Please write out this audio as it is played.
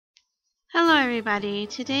Hello everybody,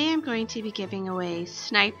 today I'm going to be giving away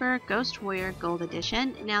Sniper Ghost Warrior Gold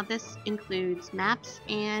Edition. Now this includes maps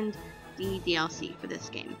and the DLC for this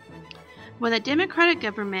game. When the democratic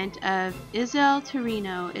government of Isla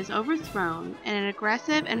Trueno is overthrown and an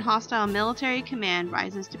aggressive and hostile military command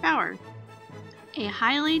rises to power, a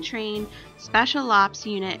highly trained special ops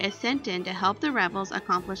unit is sent in to help the rebels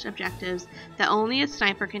accomplish objectives that only a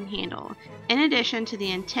sniper can handle. In addition to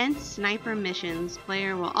the intense sniper missions,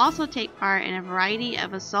 player will also take part in a variety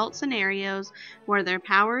of assault scenarios where their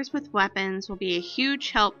powers with weapons will be a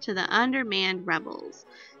huge help to the undermanned rebels.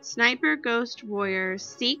 Sniper Ghost Warriors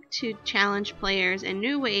seek to challenge players in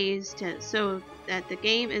new ways so that the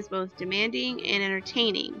game is both demanding and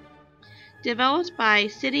entertaining. Developed by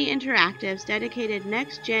City Interactive's dedicated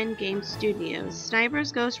next-gen game studios,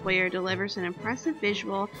 Sniper's Ghost Warrior delivers an impressive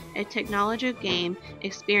visual and technological game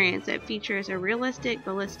experience that features a realistic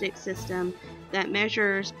ballistic system that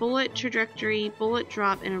measures bullet trajectory, bullet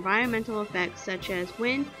drop, and environmental effects such as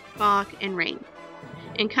wind, fog, and rain.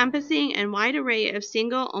 Encompassing a wide array of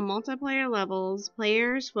single or multiplayer levels,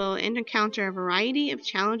 players will encounter a variety of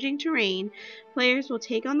challenging terrain. Players will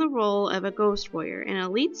take on the role of a ghost warrior, an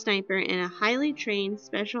elite sniper in a highly trained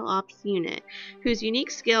special ops unit, whose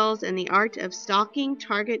unique skills in the art of stalking,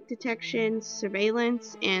 target detection,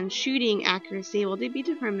 surveillance, and shooting accuracy will be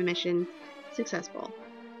determined mission successful.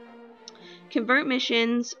 Covert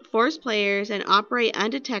missions force players and operate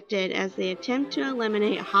undetected as they attempt to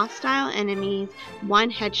eliminate hostile enemies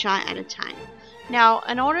one headshot at a time. Now,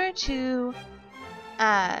 in order to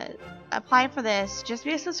apply for this, just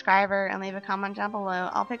be a subscriber and leave a comment down below.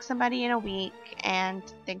 I'll pick somebody in a week, and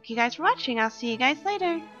thank you guys for watching. I'll see you guys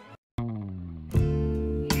later.